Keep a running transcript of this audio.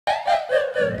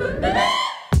Hey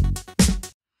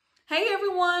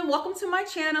everyone, welcome to my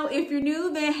channel. If you're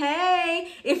new, then hey.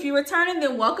 If you're returning,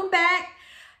 then welcome back.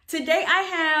 Today I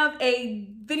have a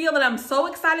video that I'm so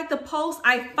excited to post.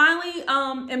 I finally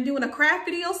am doing a craft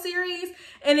video series,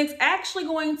 and it's actually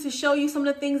going to show you some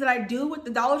of the things that I do with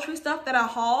the Dollar Tree stuff that I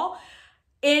haul,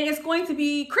 and it's going to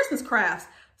be Christmas crafts.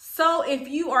 So if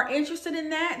you are interested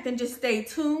in that, then just stay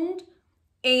tuned.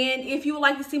 And if you would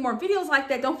like to see more videos like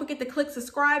that, don't forget to click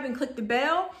subscribe and click the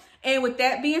bell. And with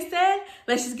that being said,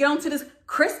 let's just get on to this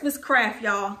Christmas craft,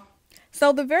 y'all.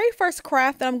 So the very first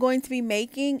craft that I'm going to be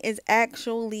making is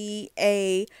actually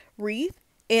a wreath,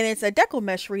 and it's a DECO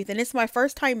mesh wreath, and it's my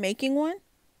first time making one.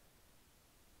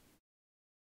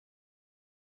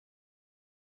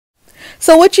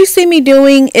 So what you see me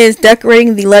doing is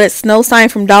decorating the Let It Snow sign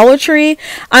from Dollar Tree.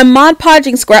 I'm Mod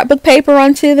Podging scrapbook paper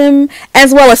onto them,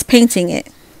 as well as painting it.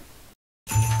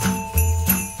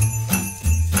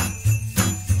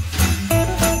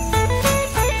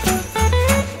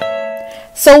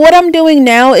 So what I'm doing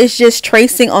now is just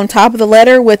tracing on top of the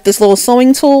letter with this little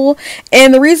sewing tool.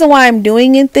 And the reason why I'm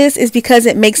doing this is because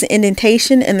it makes an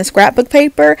indentation in the scrapbook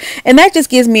paper, and that just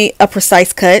gives me a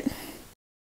precise cut.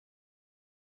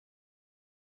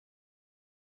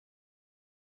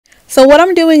 So what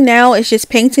I'm doing now is just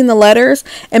painting the letters,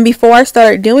 and before I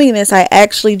started doing this, I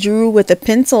actually drew with a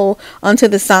pencil onto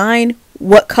the sign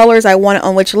what colors I wanted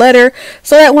on which letter,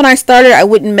 so that when I started I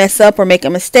wouldn't mess up or make a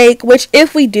mistake, which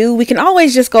if we do, we can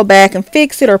always just go back and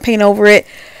fix it or paint over it.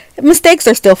 Mistakes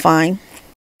are still fine.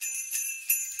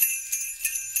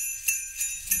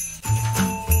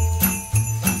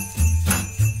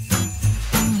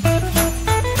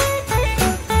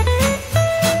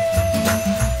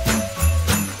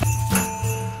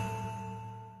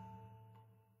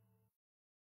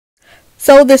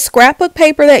 So the scrapbook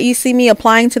paper that you see me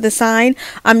applying to the sign,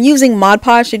 I'm using Mod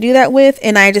Podge to do that with,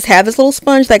 and I just have this little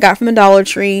sponge that I got from the Dollar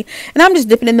Tree, and I'm just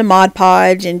dipping in the Mod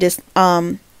Podge and just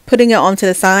putting it onto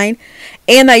the sign.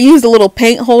 And I used a little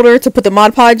paint holder to put the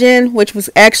Mod Podge in, which was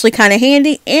actually kind of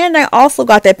handy, and I also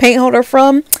got that paint holder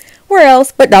from, where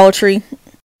else but Dollar Tree.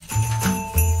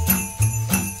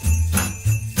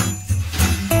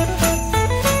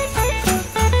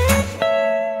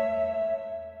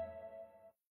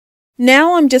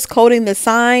 Now I'm just coating the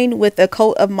sign with a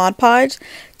coat of Mod Podge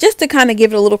just to kind of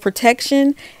give it a little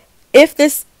protection. If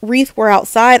this wreath were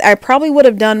outside, I probably would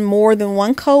have done more than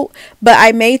one coat, but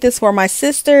I made this for my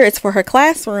sister. It's for her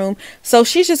classroom, so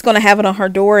she's just going to have it on her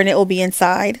door and it will be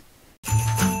inside.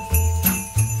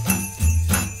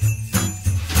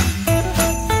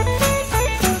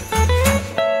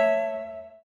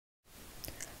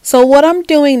 So what I'm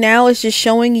doing now is just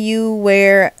showing you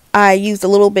where I used a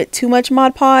little bit too much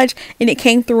Mod Podge and it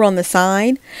came through on the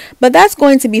sign. But that's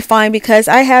going to be fine because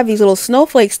I have these little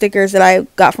snowflake stickers that I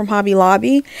got from Hobby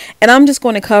Lobby. And I'm just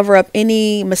going to cover up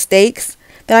any mistakes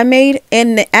that I made.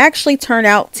 And it actually turned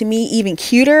out to me even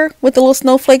cuter with the little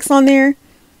snowflakes on there.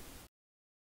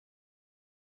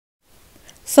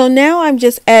 So now I'm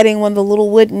just adding one of the little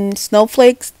wooden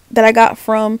snowflakes that I got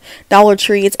from Dollar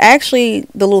Tree. It's actually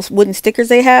the little wooden stickers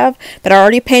they have that are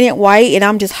already painted white, and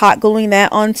I'm just hot gluing that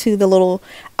onto the little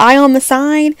eye on the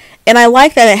sign. And I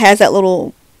like that it has that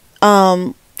little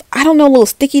I don't know, little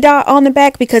sticky dot on the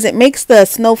back because it makes the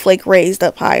snowflake raised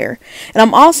up higher. And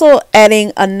I'm also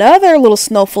adding another little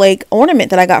snowflake ornament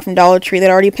that I got from Dollar Tree that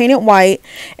I already painted white,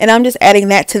 and I'm just adding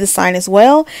that to the sign as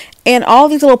well. And all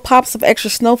these little pops of extra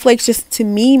snowflakes just to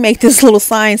me make this little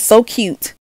sign so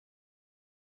cute.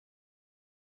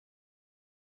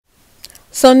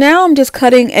 So now I'm just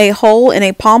cutting a hole in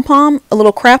a pom-pom, a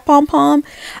little craft pom-pom.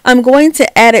 I'm going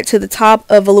to add it to the top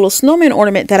of a little snowman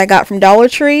ornament that I got from Dollar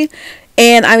Tree.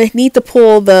 And I need to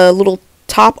pull the little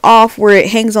top off where it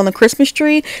hangs on the Christmas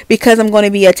tree because I'm going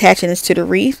to be attaching this to the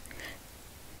wreath.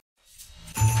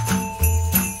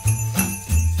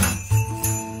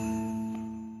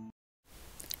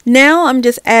 Now I'm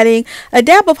just adding a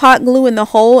dab of hot glue in the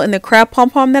hole in the crab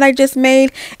pom-pom that I just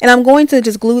made, and I'm going to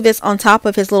just glue this on top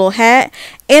of his little hat,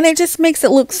 and it just makes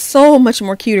it look so much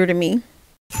more cuter to me.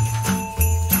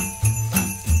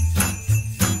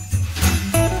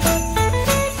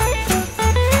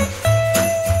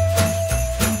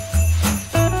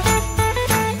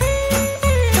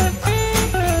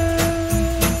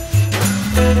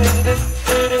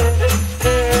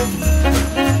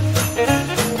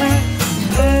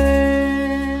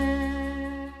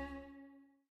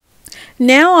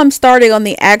 Now I'm starting on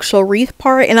the actual wreath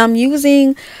part, and I'm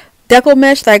using DECO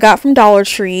mesh that I got from Dollar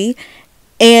Tree,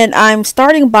 And I'm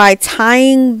starting by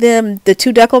tying the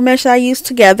two deco mesh I used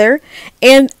together.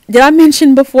 And did I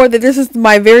mention before that this is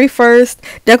my very first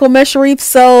deco mesh wreath?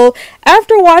 So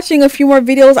after watching a few more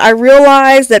videos, I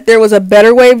realized that there was a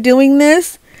better way of doing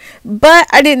this, but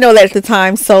I didn't know that at the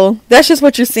time. So that's just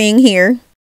what you're seeing here.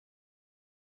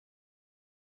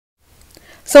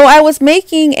 So I was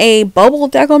making a bubble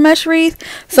deco mesh wreath.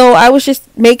 So I was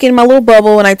just making my little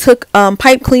bubble, and I took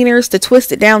pipe cleaners to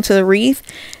twist it down to the wreath.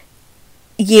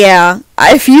 Yeah,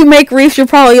 if you make wreaths, you're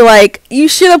probably like, you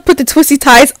should have put the twisty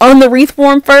ties on the wreath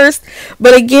form first.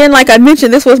 But again, like I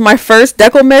mentioned, this was my first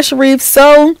deco mesh wreath,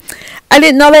 so I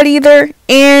didn't know that either.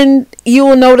 And you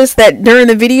will notice that during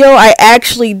the video, I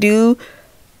actually do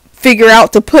figure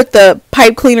out to put the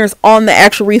pipe cleaners on the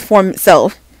actual wreath form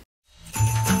itself.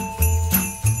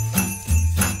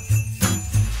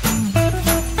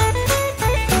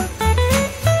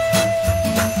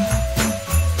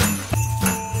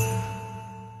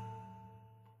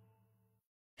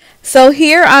 So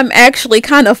here I'm actually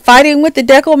kind of fighting with the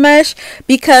deco mesh,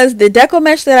 because the deco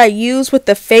mesh that I used with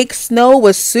the fake snow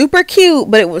was super cute,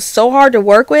 but it was so hard to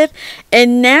work with.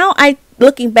 And now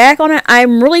looking back on it,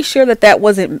 I'm really sure that that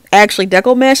wasn't actually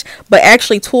deco mesh, but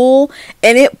actually tulle,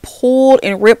 and it pulled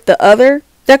and ripped the other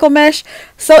deco mesh.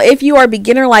 So if you are a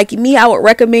beginner like me, I would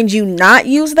recommend you not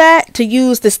use that,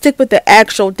 to stick with the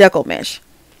actual deco mesh.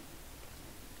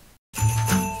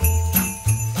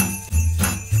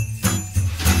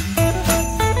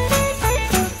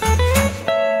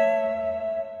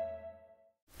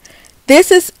 This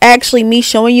is actually me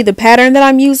showing you the pattern that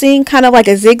I'm using, kind of like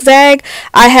a zigzag.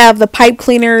 I have the pipe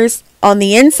cleaners on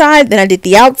the inside, then I did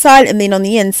the outside, and then on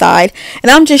the inside.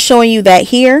 And I'm just showing you that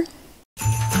here.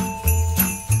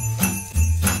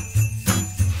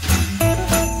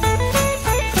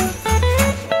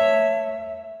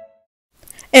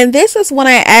 And this is when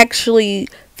I actually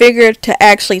figured to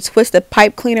actually twist the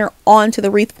pipe cleaner onto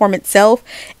the wreath form itself,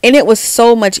 and it was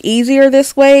so much easier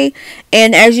this way.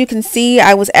 And as you can see,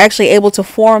 I was actually able to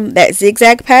form that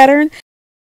zigzag pattern.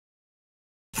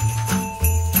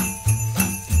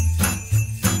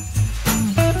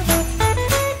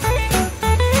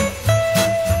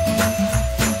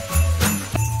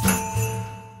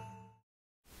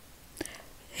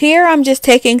 Here I'm just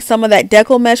taking some of that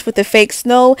deco mesh with the fake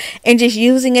snow and just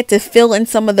using it to fill in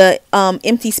some of the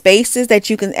empty spaces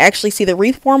that you can actually see the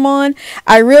wreath form on.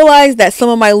 I realized that some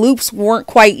of my loops weren't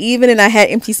quite even and I had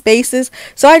empty spaces,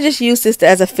 so I just used this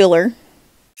as a filler.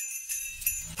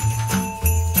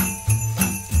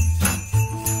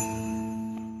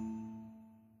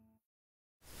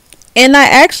 And I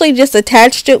actually just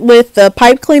attached it with the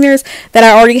pipe cleaners that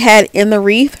I already had in the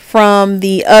wreath from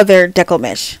the other deco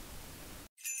mesh.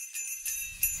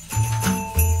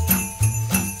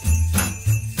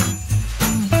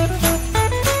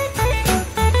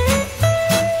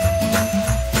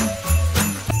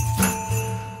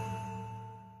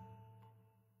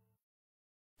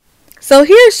 So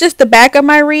here's just the back of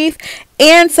my wreath,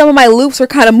 and some of my loops were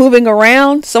kind of moving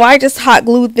around, so I just hot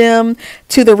glued them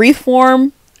to the wreath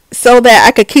form so that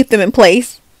I could keep them in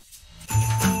place.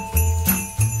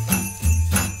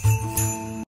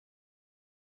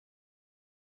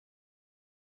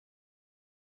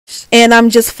 And I'm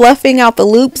just fluffing out the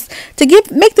loops to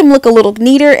make them look a little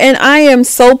neater, and I am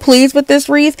so pleased with this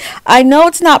wreath. I know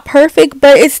it's not perfect,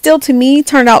 but it still, to me,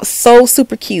 turned out so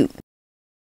super cute.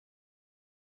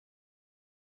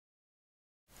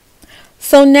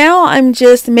 So now I'm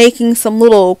just making some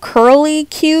little curly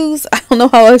cues. I don't know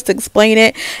how else to explain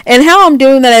it. And how I'm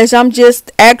doing that is I'm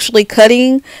just actually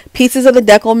cutting pieces of the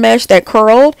deco mesh that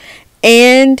curled.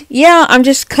 And yeah, I'm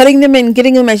just cutting them and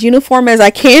getting them as uniform as I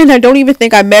can. I don't even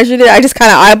think I measured it. I just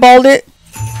kind of eyeballed it.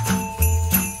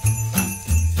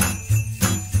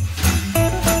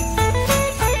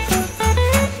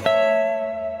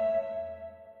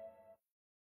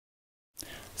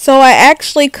 So I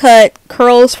actually cut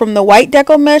curls from the white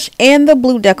deco mesh and the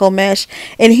blue deco mesh.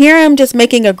 And here I'm just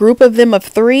making a group of them of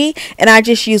 3. And I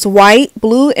just used white,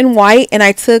 blue, and white. And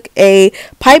I took a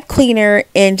pipe cleaner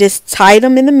and just tied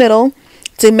them in the middle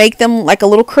to make them like a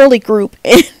little curly group.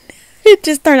 And it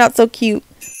just turned out so cute.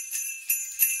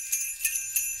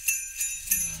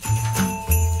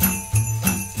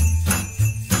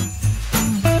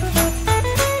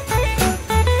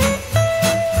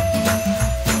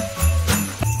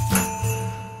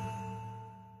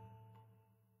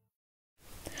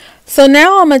 So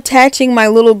now I'm attaching my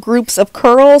little groups of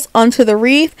curls onto the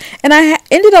wreath, and I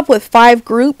ended up with 5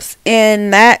 groups,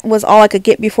 and that was all I could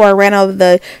get before I ran out of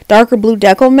the darker blue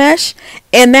deco mesh.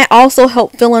 And that also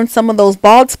helped fill in some of those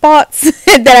bald spots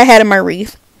that I had in my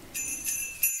wreath.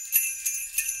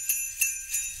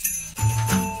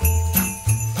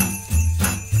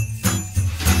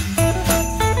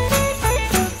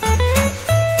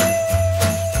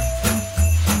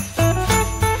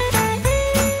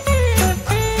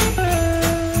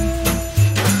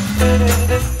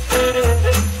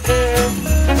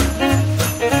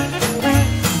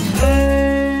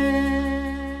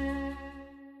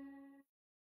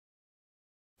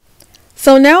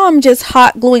 So now I'm just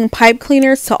hot gluing pipe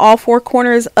cleaners to all four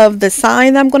corners of the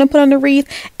sign that I'm going to put on the wreath,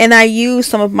 and I use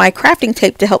some of my crafting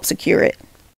tape to help secure it.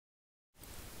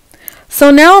 So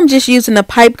now I'm just using the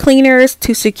pipe cleaners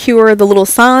to secure the little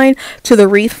sign to the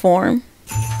wreath form.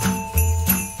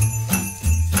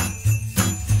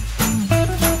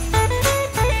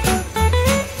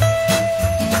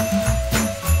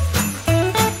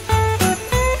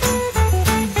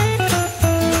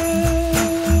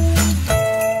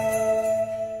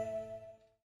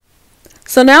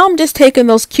 So now I'm just taking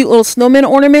those cute little snowman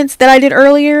ornaments that I did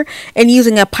earlier and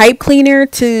using a pipe cleaner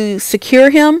to secure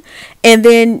him, and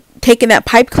then taking that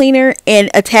pipe cleaner and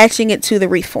attaching it to the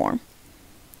wreath form.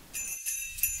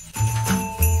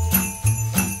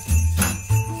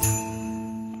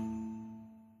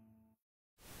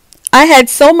 I had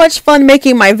so much fun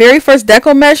making my very first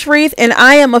deco mesh wreath, and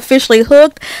I am officially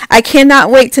hooked. I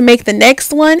cannot wait to make the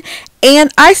next one,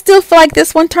 and I still feel like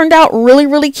this one turned out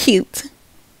really cute.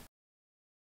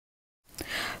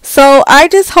 So I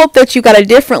just hope that you got a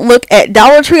different look at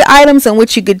Dollar Tree items and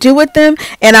what you could do with them,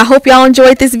 and I hope y'all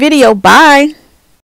enjoyed this video. Bye!